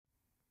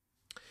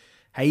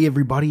Hey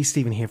everybody,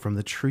 Stephen here from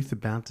The Truth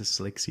About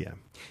Dyslexia.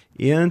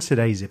 In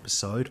today's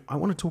episode, I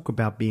want to talk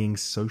about being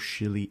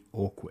socially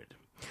awkward.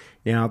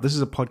 Now, this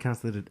is a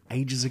podcast that I did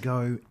ages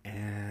ago,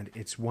 and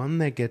it's one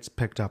that gets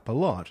picked up a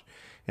lot.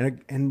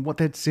 And what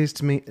that says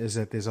to me is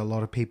that there's a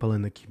lot of people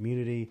in the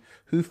community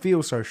who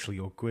feel socially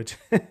awkward,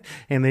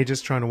 and they're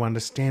just trying to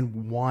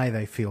understand why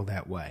they feel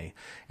that way.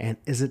 And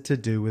is it to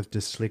do with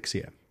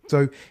dyslexia?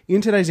 So in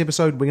today's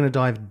episode, we're going to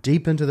dive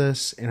deep into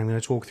this, and I'm going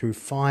to talk through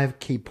 5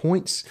 key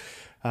points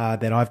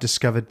that I've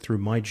discovered through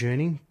my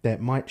journey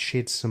that might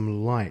shed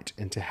some light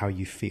into how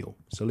you feel.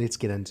 So let's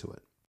get into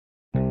it.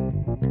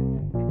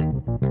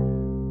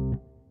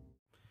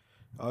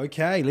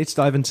 Okay, let's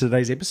dive into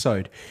today's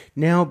episode.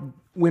 Now,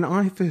 when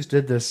I first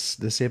did this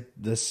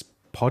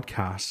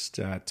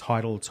podcast,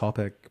 title,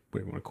 topic,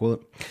 whatever you want to call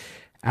it,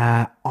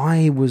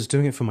 I was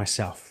doing it for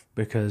myself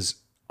because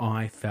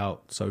I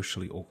felt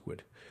socially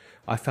awkward.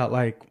 I felt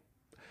like,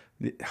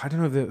 I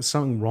don't know if there was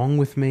something wrong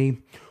with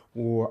me,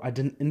 or I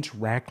didn't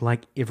interact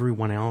like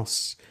everyone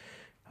else.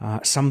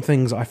 Some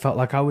things I felt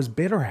like I was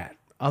better at.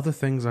 Other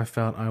things I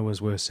felt I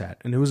was worse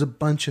at. And there was a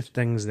bunch of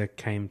things that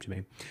came to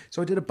me.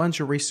 So I did a bunch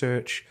of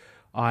research.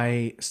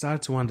 I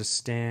started to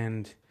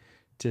understand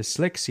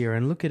dyslexia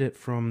and look at it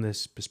from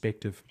this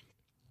perspective.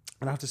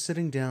 And after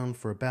sitting down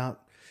for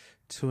about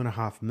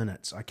 2.5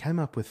 minutes, I came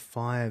up with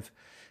 5.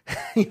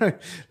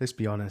 Let's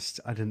be honest,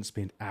 I didn't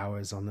spend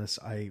hours on this.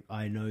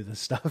 I know this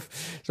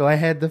stuff. So I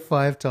had the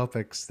 5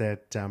 topics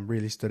that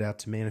really stood out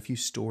to me and a few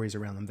stories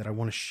around them that I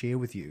want to share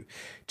with you,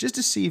 just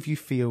to see if you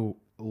feel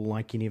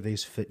like any of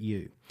these fit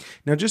you.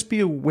 Now, just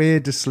be aware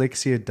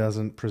dyslexia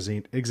doesn't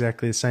present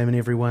exactly the same in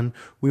everyone.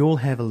 We all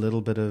have a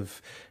little bit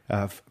of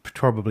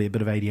probably a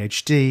bit of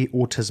ADHD,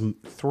 autism,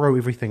 throw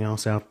everything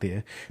else out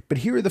there. But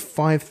here are the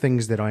 5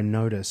 things that I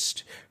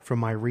noticed from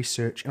my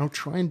research, and I'll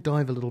try and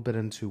dive a little bit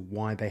into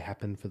why they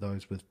happen for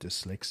those with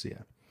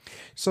dyslexia.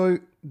 So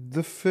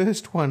the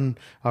first one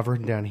I've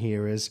written down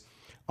here is,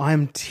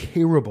 I'm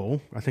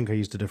terrible, I think I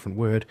used a different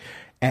word,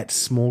 at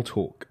small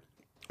talk.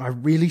 I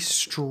really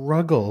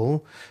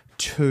struggle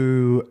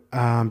to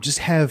just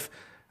have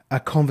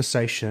a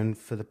conversation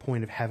for the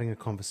point of having a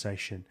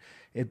conversation.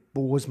 It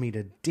bores me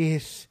to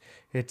death.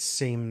 It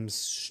seems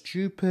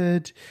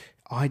stupid.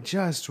 I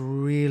just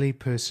really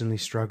personally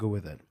struggle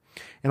with it.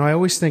 And I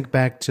always think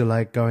back to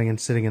like going and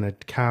sitting in a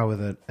car with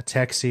a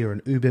taxi or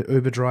an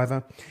Uber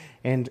driver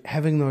and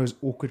having those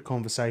awkward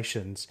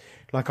conversations.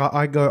 Like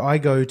I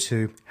go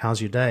to,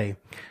 how's your day?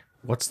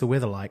 What's the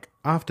weather like?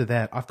 After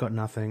that, I've got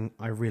nothing.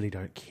 I really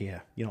don't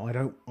care.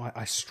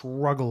 I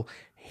struggle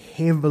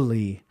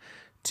heavily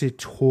to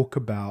talk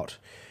about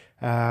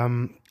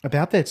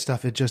that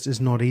stuff. It just is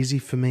not easy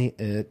for me.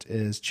 It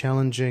is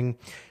challenging,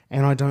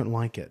 and I don't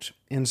like it.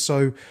 And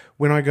so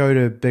when I go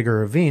to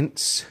bigger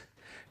events,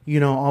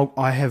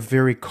 I have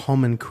very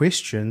common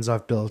questions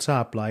I've built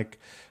up, like,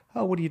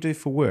 oh, what do you do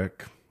for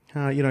work?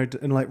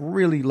 And like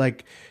really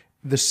like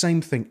the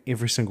same thing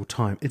every single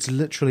time. It's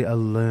literally a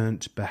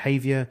learnt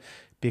behavior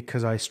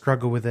because I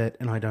struggle with it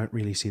and I don't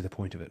really see the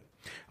point of it.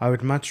 I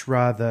would much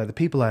rather, the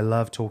people I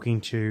love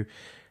talking to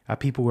are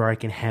people where I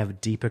can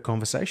have deeper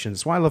conversations.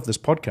 That's why I love this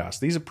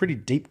podcast. These are pretty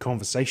deep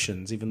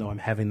conversations, even though I'm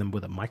having them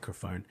with a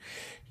microphone,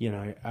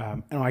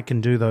 and I can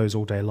do those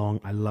all day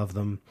long. I love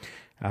them,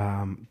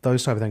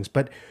 those type of things.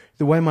 But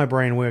the way my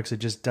brain works, it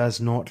just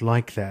does not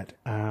like that.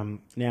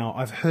 Now,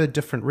 I've heard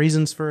different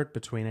reasons for it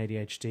between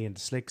ADHD and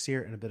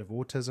dyslexia and a bit of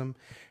autism,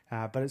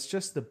 but it's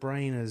just the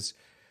brain is,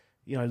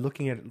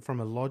 looking at it from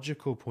a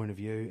logical point of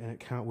view, and it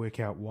can't work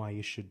out why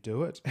you should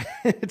do it.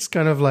 It's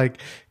kind of like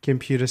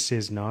computer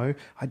says no.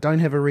 I don't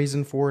have a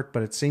reason for it,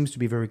 but it seems to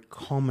be very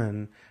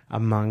common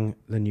among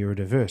the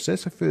neurodiverse.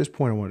 That's the first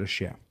point I want to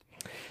share.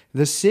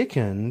 The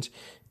second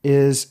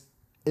is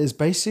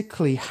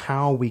basically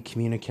how we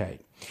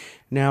communicate.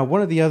 Now,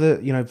 one of the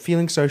other,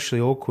 feeling socially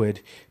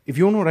awkward, if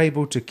you're not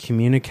able to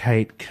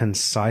communicate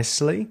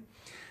concisely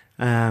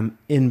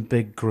in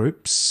big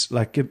groups,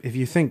 like if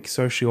you think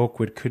socially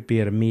awkward could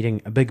be at a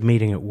big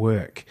meeting at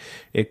work,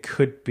 it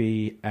could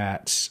be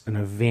at an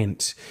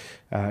event,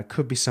 it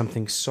could be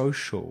something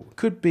social, it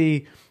could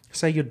be,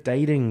 say you're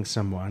dating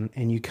someone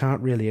and you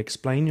can't really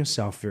explain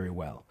yourself very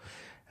well.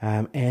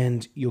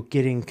 And you're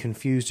getting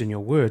confused in your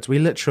words. We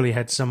literally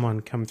had someone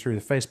come through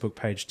the Facebook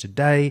page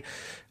today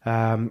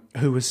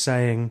who was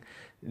saying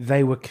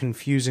they were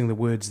confusing the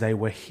words they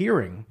were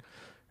hearing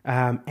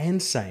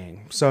and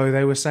saying. So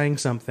they were saying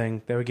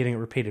something, they were getting it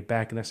repeated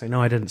back, and they say,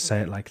 no, I didn't say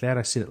it like that,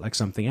 I said it like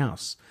something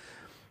else.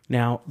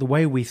 Now, the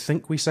way we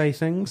think we say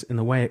things and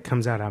the way it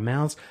comes out our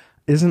mouths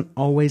isn't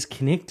always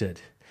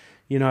connected.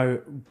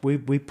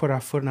 We put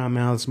our foot in our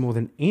mouths more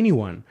than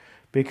anyone,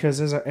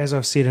 because as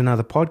I've said in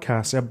other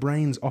podcasts, our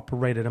brains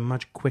operate at a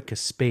much quicker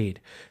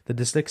speed. The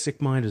dyslexic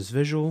mind is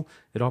visual.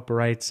 It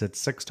operates at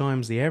 6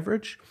 times the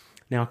average.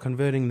 Now,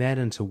 converting that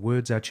into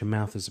words out your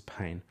mouth is a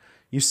pain.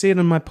 You see it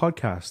in my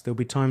podcast. There'll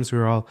be times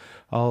where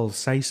I'll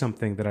say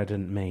something that I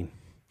didn't mean,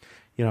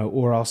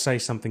 or I'll say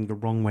something the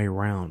wrong way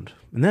around.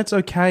 And that's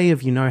okay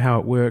if you know how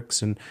it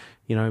works and,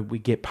 we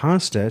get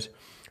past it.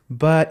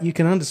 But you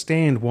can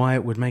understand why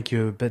it would make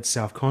you a bit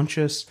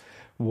self-conscious,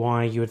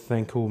 why you would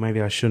think, oh,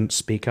 maybe I shouldn't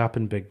speak up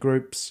in big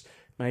groups.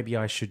 Maybe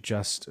I should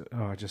just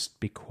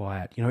be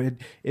quiet.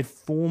 It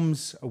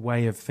forms a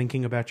way of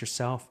thinking about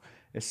yourself,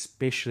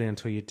 especially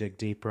until you dig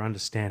deeper,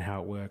 understand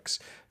how it works,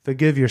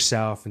 forgive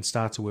yourself, and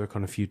start to work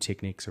on a few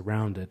techniques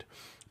around it.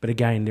 But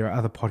again, there are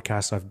other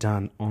podcasts I've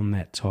done on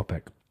that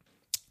topic.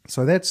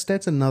 So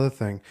that's another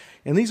thing.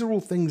 And these are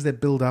all things that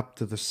build up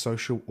to the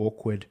social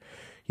awkward,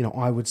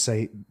 I would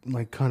say,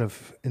 like kind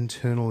of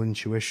internal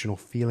intuition or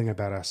feeling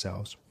about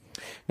ourselves.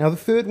 Now, the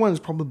third one is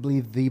probably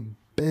the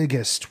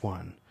biggest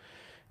one,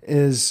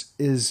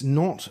 is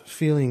not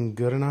feeling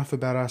good enough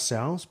about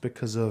ourselves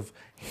because of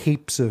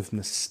heaps of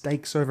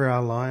mistakes over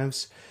our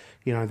lives,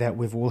 that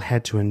we've all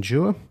had to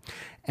endure.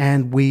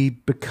 And we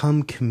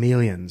become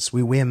chameleons.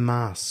 We wear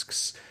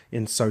masks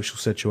in social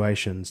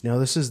situations. Now,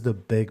 this is the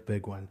big,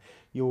 big one.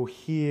 You'll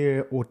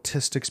hear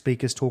autistic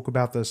speakers talk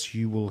about this.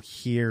 You will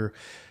hear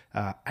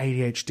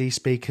ADHD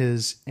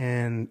speakers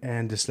and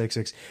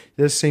dyslexics.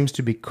 This seems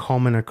to be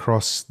common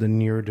across the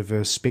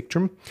neurodiverse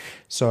spectrum.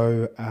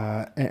 So,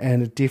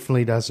 and it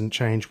definitely doesn't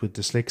change with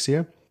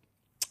dyslexia.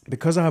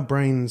 Because our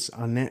brains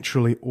are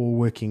naturally all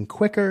working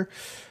quicker,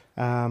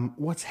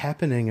 what's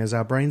happening is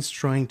our brain's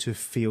trying to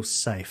feel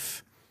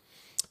safe.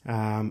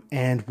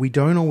 And we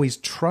don't always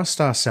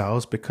trust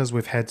ourselves because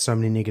we've had so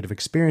many negative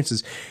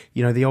experiences.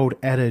 The old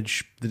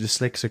adage, the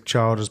dyslexic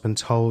child has been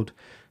told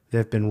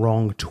they've been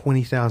wrong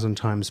 20,000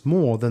 times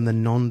more than the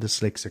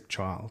non-dyslexic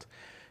child.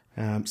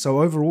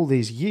 So over all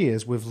these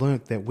years, we've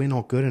learned that we're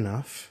not good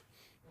enough.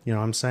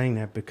 I'm saying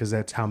that because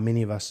that's how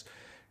many of us,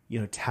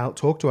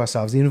 talk to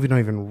ourselves. Even if we don't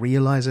even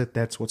realize it,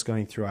 that's what's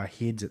going through our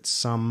heads at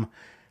some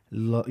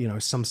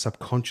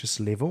subconscious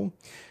level,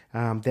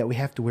 that we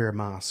have to wear a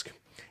mask.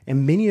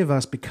 And many of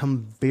us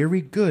become very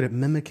good at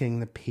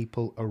mimicking the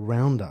people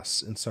around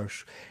us in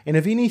social. And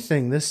if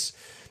anything, this,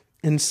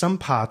 in some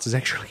parts, is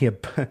actually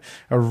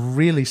a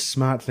really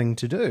smart thing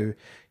to do.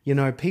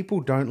 People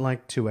don't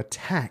like to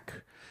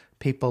attack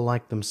people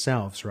like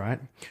themselves, right?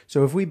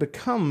 So if we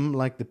become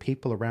like the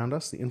people around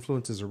us, the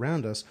influences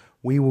around us,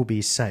 we will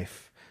be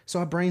safe. So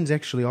our brain's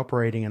actually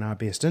operating in our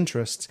best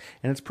interests,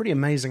 and it's pretty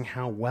amazing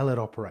how well it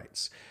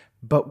operates.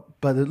 But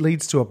it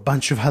leads to a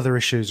bunch of other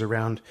issues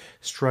around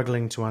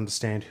struggling to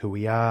understand who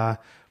we are,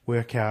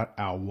 work out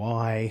our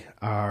why,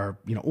 our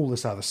all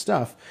this other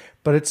stuff.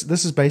 But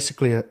this is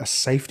basically a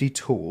safety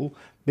tool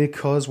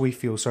because we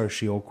feel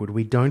socially awkward.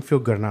 We don't feel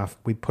good enough.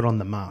 We put on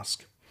the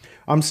mask.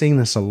 I'm seeing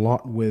this a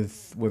lot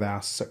with our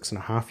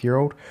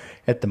 6.5-year-old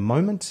at the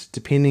moment,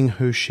 depending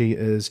who she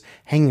is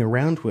hanging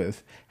around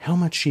with, how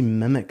much she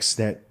mimics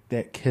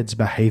that kid's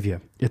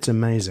behavior. It's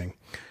amazing.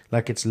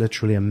 Like it's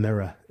literally a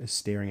mirror is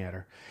staring at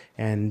her.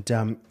 And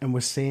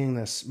we're seeing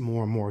this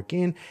more and more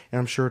again, and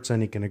I'm sure it's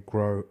only going to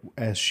grow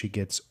as she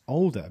gets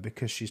older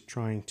because she's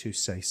trying to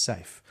stay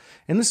safe.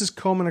 And this is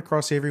common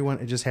across everyone.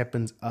 It just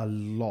happens a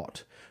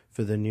lot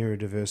for the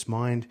neurodiverse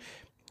mind.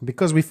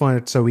 Because we find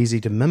it so easy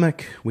to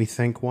mimic, we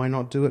think, why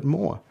not do it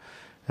more?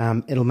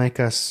 It'll make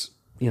us,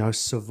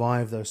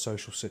 survive those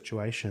social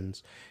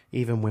situations,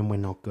 even when we're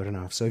not good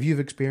enough. So if you've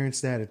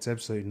experienced that, it's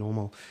absolutely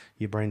normal.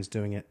 Your brain's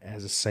doing it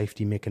as a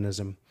safety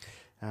mechanism.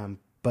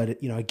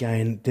 But,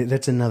 again,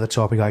 that's another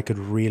topic I could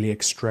really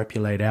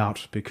extrapolate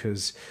out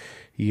because,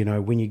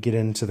 when you get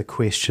into the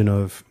question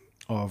of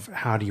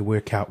how do you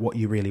work out what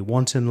you really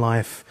want in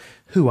life,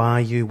 who are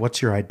you,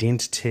 what's your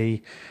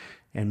identity,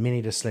 and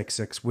many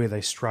dyslexics, where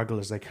they struggle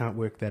is they can't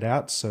work that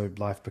out, so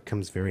life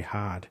becomes very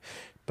hard.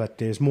 But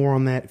there's more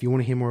on that. If you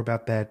want to hear more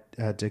about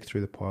that, dig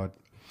through the pod.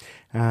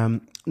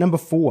 Number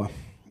 4,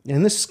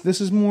 and this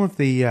is more of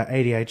the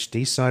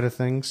ADHD side of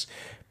things.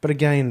 But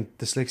again,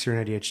 dyslexia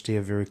and ADHD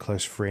are very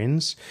close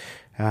friends.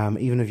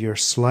 Even if you're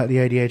slightly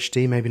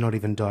ADHD, maybe not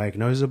even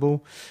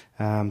diagnosable,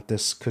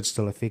 this could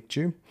still affect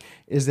you,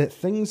 is that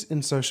things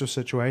in social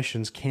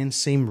situations can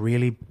seem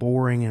really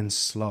boring and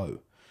slow.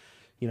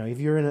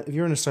 If you're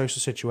in a social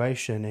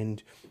situation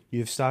and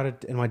you've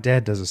started, and my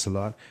dad does this a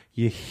lot,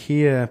 you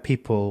hear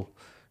people,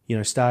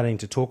 starting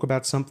to talk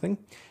about something,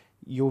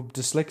 your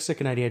dyslexic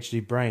and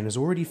ADHD brain has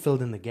already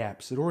filled in the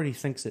gaps. It already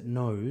thinks it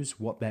knows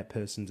what that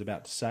person's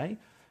about to say,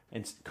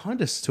 and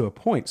kind of to a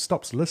point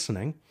stops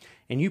listening,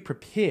 and you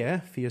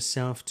prepare for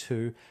yourself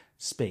to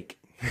speak.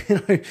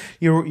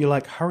 You're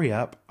like, hurry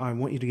up, I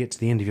want you to get to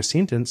the end of your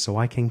sentence so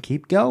I can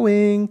keep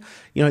going.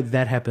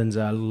 That happens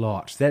a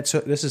lot. This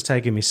has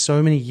taken me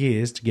so many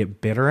years to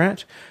get better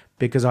at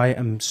because I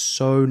am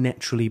so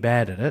naturally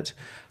bad at it.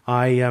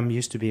 I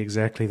used to be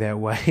exactly that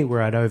way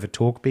where I'd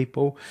overtalk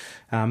people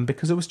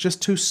because it was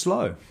just too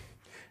slow.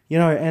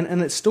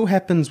 And it still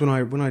happens when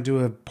I do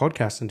a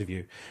podcast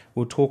interview.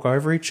 We'll talk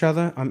over each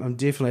other. I'm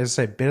definitely, as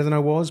I say, better than I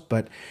was.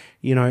 But,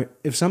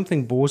 if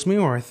something bores me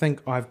or I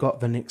think I've got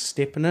the next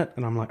step in it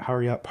and I'm like,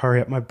 hurry up,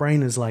 my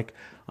brain is like,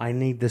 I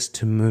need this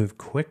to move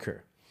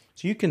quicker.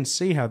 So you can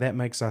see how that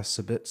makes us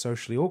a bit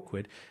socially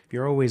awkward. If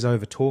you're always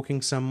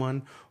over-talking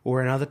someone, or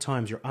in other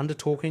times you're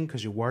under-talking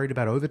because you're worried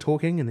about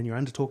over-talking, and then you're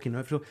under-talking,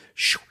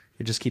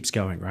 It just keeps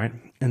going, right?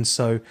 And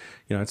so,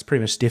 it's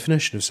pretty much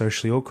definition of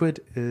socially awkward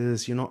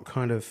is you're not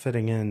kind of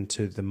fitting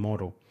into the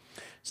model.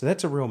 So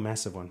that's a real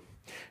massive one.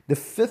 The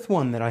fifth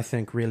one that I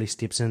think really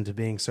steps into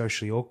being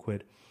socially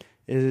awkward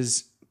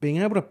is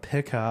being able to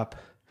pick up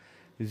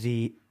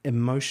the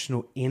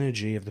emotional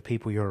energy of the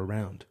people you're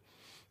around.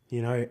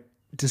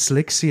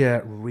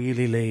 Dyslexia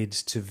really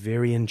leads to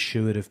very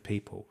intuitive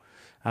people.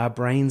 Our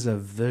brains are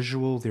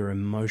visual, they're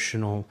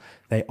emotional,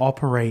 they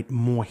operate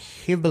more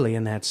heavily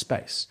in that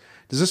space.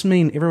 Does this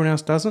mean everyone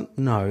else doesn't?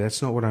 No,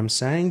 that's not what I'm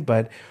saying,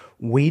 but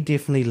we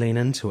definitely lean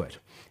into it.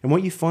 And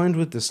what you find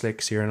with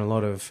dyslexia and a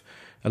lot of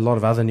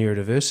other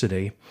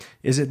neurodiversity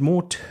is it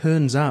more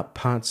turns up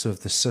parts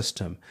of the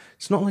system.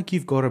 It's not like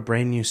you've got a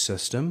brand new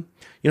system.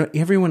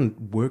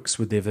 Everyone works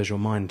with their visual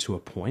mind to a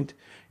point.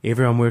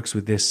 Everyone works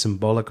with their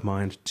symbolic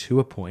mind to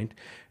a point.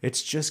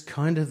 It's just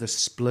kind of the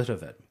split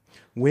of it.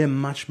 We're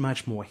much,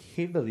 much more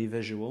heavily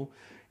visual,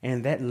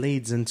 and that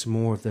leads into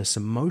more of this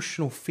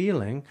emotional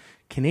feeling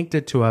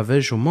connected to our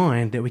visual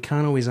mind that we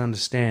can't always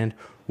understand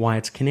why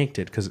it's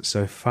connected because it's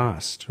so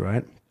fast,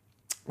 right?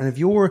 And if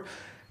you're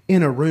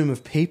in a room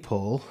of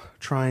people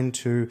trying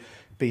to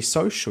be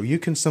social, you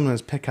can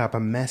sometimes pick up a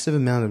massive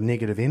amount of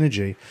negative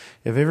energy.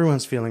 If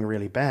everyone's feeling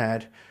really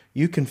bad,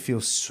 you can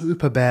feel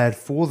super bad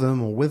for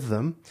them or with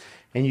them,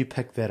 and you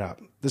pick that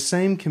up. The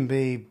same can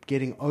be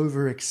getting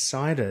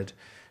overexcited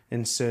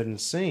in certain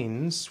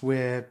scenes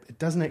where it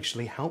doesn't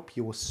actually help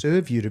you or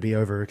serve you to be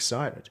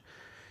overexcited.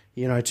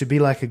 To be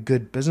like a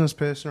good business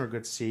person or a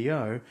good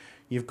CEO,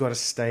 you've got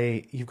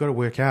to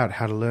work out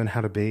how to learn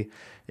how to be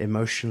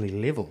emotionally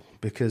level,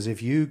 because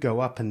if you go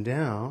up and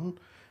down,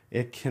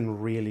 it can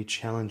really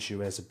challenge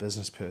you as a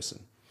business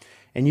person.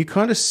 And you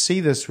kind of see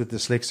this with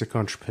dyslexic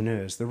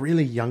entrepreneurs, the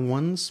really young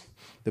ones,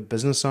 the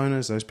business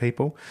owners, those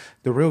people,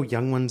 the real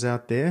young ones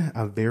out there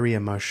are very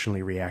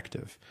emotionally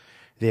reactive.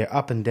 They're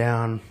up and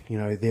down,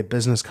 their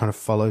business kind of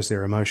follows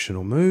their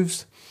emotional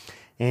moves.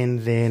 And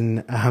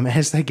then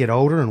as they get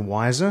older and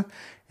wiser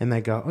and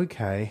they go,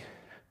 okay,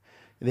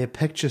 their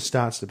picture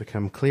starts to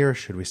become clearer,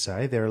 should we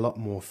say. They're a lot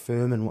more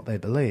firm in what they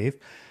believe.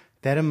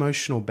 That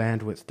emotional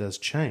bandwidth does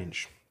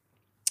change.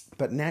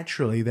 But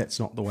naturally, that's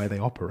not the way they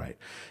operate.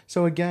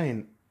 So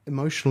again,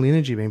 emotional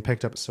energy being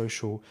picked up at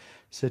social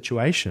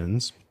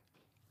situations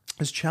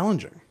is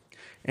challenging.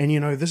 And,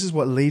 this is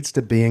what leads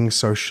to being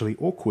socially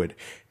awkward.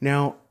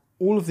 Now,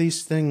 all of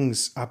these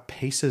things are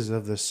pieces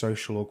of the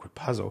social awkward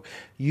puzzle.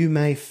 You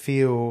may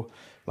feel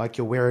like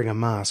you're wearing a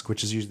mask,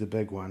 which is usually the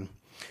big one.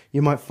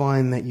 You might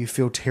find that you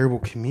feel terrible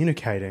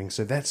communicating,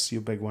 so that's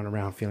your big one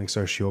around feeling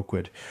socially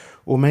awkward.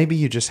 Or maybe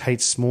you just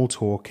hate small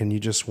talk and you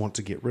just want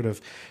to get rid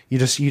of, you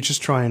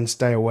just try and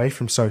stay away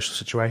from social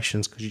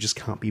situations because you just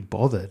can't be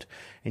bothered,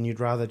 and you'd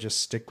rather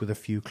just stick with a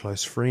few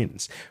close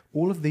friends.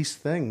 All of these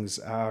things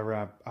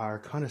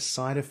are kind of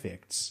side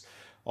effects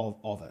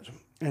of it.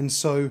 And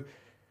so,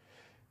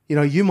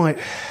 you might,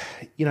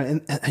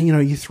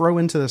 you throw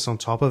into this on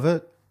top of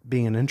it,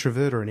 being an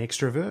introvert or an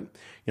extrovert.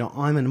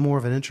 I'm more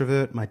of an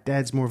introvert. My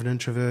dad's more of an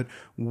introvert.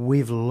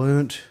 We've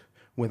learnt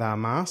with our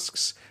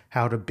masks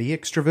how to be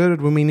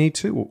extroverted when we need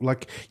to.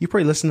 Like, you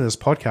probably listen to this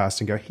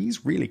podcast and go,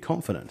 he's really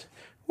confident.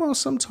 Well,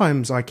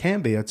 sometimes I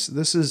can be.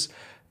 This is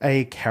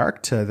a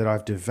character that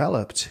I've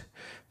developed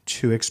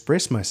to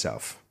express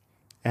myself.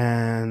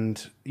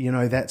 And,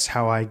 that's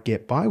how I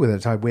get by with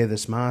it. I wear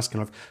this mask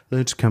and I've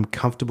learned to become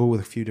comfortable with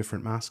a few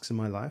different masks in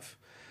my life.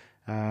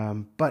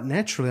 But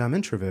naturally, I'm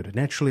introverted.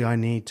 Naturally, I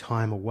need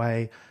time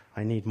away.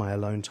 I need my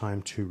alone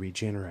time to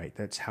regenerate.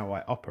 That's how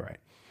I operate.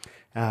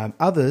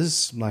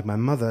 Others, like my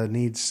mother,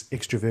 needs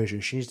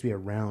extroversion. She needs to be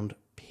around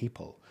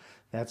people.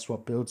 That's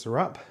what builds her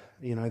up.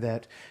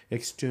 That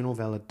external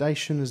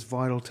validation is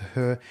vital to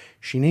her.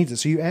 She needs it.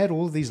 So you add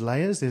all of these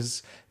layers.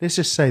 Let's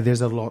just say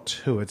there's a lot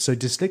to it. So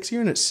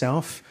dyslexia in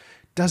itself,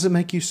 does it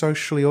make you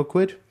socially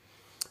awkward?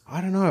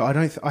 I don't know.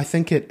 I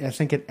think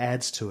it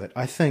adds to it.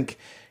 I think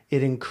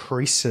it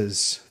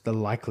increases the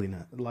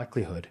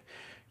likelihood.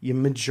 Your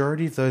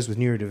majority of those with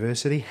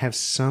neurodiversity have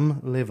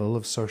some level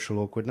of social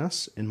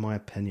awkwardness, in my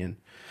opinion.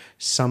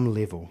 Some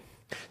level.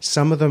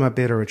 Some of them are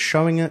better at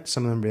showing it.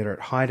 Some of them are better at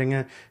hiding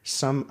it.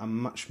 Some are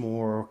much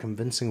more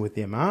convincing with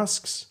their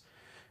masks.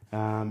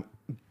 And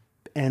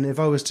if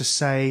I was to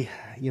say,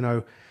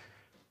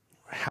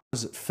 how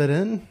does it fit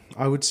in?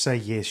 I would say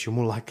yes, you're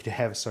more likely to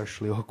have a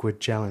socially awkward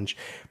challenge.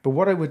 But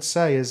what I would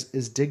say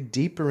is dig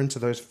deeper into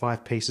those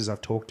 5 pieces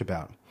I've talked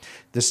about.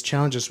 This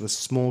challenges with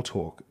small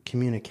talk,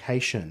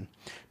 communication,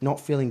 not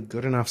feeling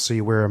good enough so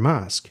you wear a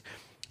mask.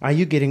 Are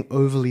you getting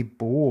overly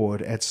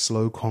bored at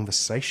slow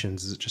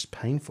conversations? Is it just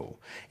painful?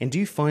 And do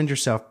you find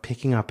yourself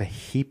picking up a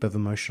heap of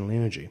emotional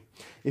energy?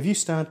 If you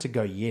start to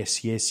go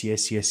yes, yes,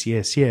 yes, yes,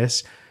 yes,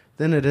 yes,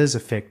 then it is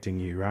affecting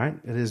you, right?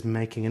 It is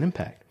making an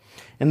impact.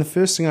 And the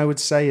first thing I would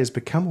say is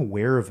become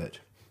aware of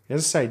it.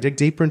 As I say, dig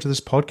deeper into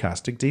this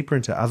podcast, dig deeper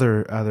into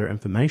other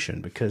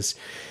information, because,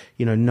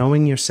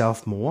 knowing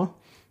yourself more,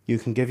 you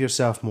can give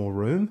yourself more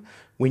room.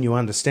 When you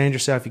understand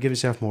yourself, you give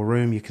yourself more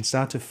room, you can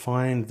start to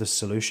find the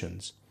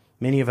solutions.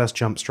 Many of us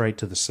jump straight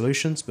to the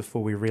solutions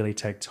before we really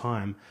take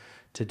time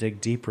to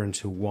dig deeper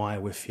into why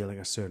we're feeling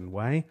a certain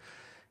way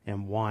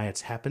and why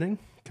it's happening.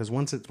 Because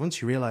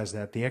once you realize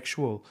that, the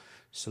actual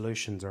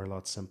solutions are a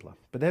lot simpler.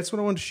 But that's what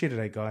I want to share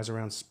today, guys,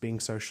 around being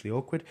socially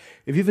awkward.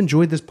 If you've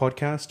enjoyed this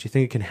podcast, you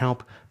think it can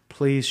help,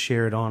 please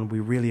share it on.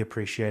 We really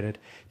appreciate it.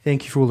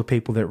 Thank you for all the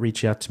people that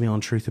reach out to me on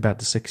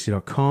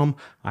truthaboutthesexy.com.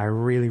 I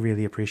really,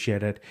 really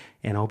appreciate it.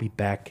 And I'll be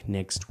back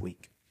next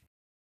week.